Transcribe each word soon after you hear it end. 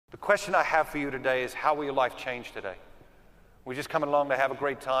question I have for you today is, how will your life change today? We're just coming along to have a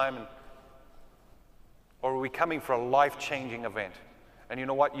great time, or are we coming for a life-changing event? And you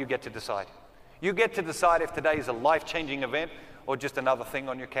know what? You get to decide. You get to decide if today is a life-changing event or just another thing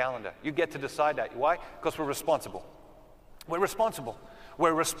on your calendar. You get to decide that. Why? Because we're responsible. We're responsible.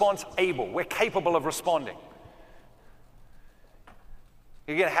 We're response-able. We're capable of responding.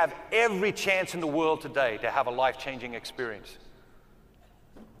 You're going to have every chance in the world today to have a life-changing experience.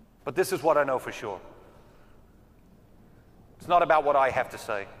 But this is what I know for sure. It's not about what I have to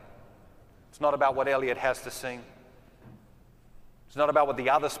say. It's not about what Elliot has to sing. It's not about what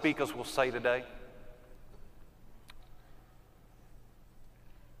the other speakers will say today.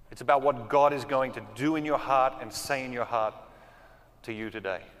 It's about what God is going to do in your heart and say in your heart to you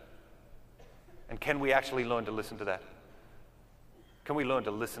today. And can we actually learn to listen to that? Can we learn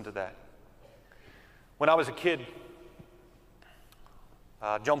to listen to that? When I was a kid,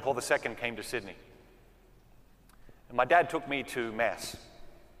 John Paul II came to Sydney. And my dad took me to Mass.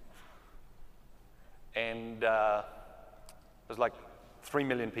 And there's like 3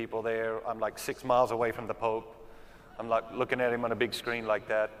 million people there. I'm like 6 miles away from the Pope. I'm like looking at him on a big screen like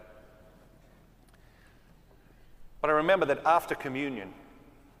that. But I remember that after communion,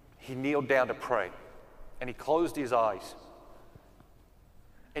 he kneeled down to pray. And he closed his eyes.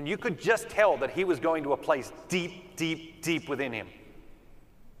 And you could just tell that he was going to a place deep, deep, deep within him.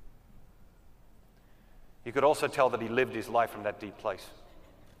 You could also tell that he lived his life from that deep place.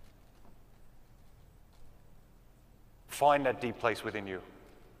 Find that deep place within you.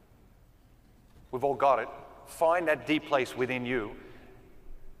 We've all got it. Find that deep place within you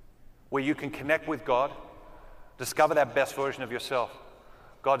where you can connect with God, discover that best version of yourself,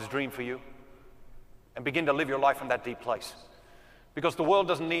 God's dream for you, and begin to live your life from that deep place. Because the world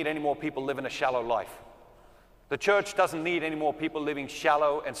doesn't need any more people living a shallow life. The church doesn't need any more people living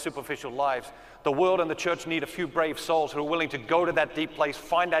shallow and superficial lives. The world and the church need a few brave souls who are willing to go to that deep place,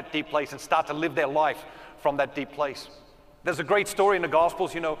 find that deep place, and start to live their life from that deep place. There's a great story in the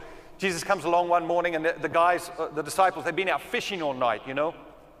Gospels, you know. Jesus comes along one morning, and the disciples, they've been out fishing all night, you know.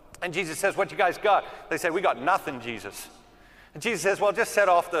 And Jesus says, "What you guys got?" They say, "We got nothing, Jesus." And Jesus says, "Well, just set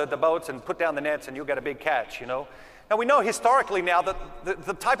off the boats and put down the nets and you'll get a big catch, you know." Now, we know historically now that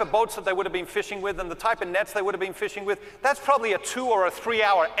the type of boats that they would have been fishing with and the type of nets they would have been fishing with, that's probably a 2 or a 3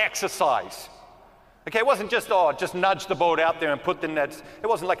 hour exercise. Okay, it wasn't just, just nudge the boat out there and put the nets. It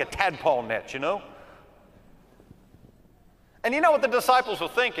wasn't like a tadpole net, you know. And you know what the disciples were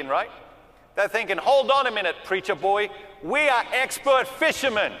thinking, right? They're thinking, "Hold on a minute, preacher boy. We are expert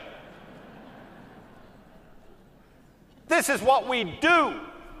fishermen. This is what we do.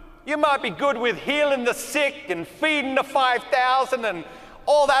 You might be good with healing the sick and feeding the 5,000 and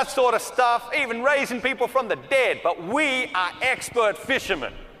all that sort of stuff, even raising people from the dead, but we are expert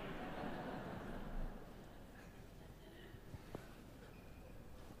fishermen."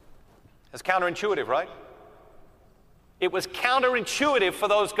 It's counterintuitive, right? It was counterintuitive for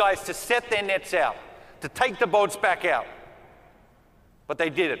those guys to set their nets out, to take the boats back out. But they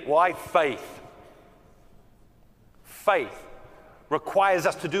did it. Why? Faith. Faith requires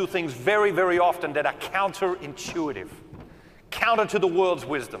us to do things very, very often that are counterintuitive, counter to the world's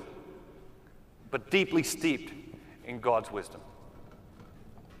wisdom, but deeply steeped in God's wisdom.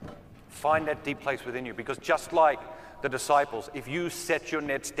 Find that deep place within you, because just like the disciples, if you set your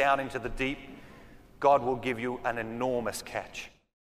nets down into the deep, God will give you an enormous catch.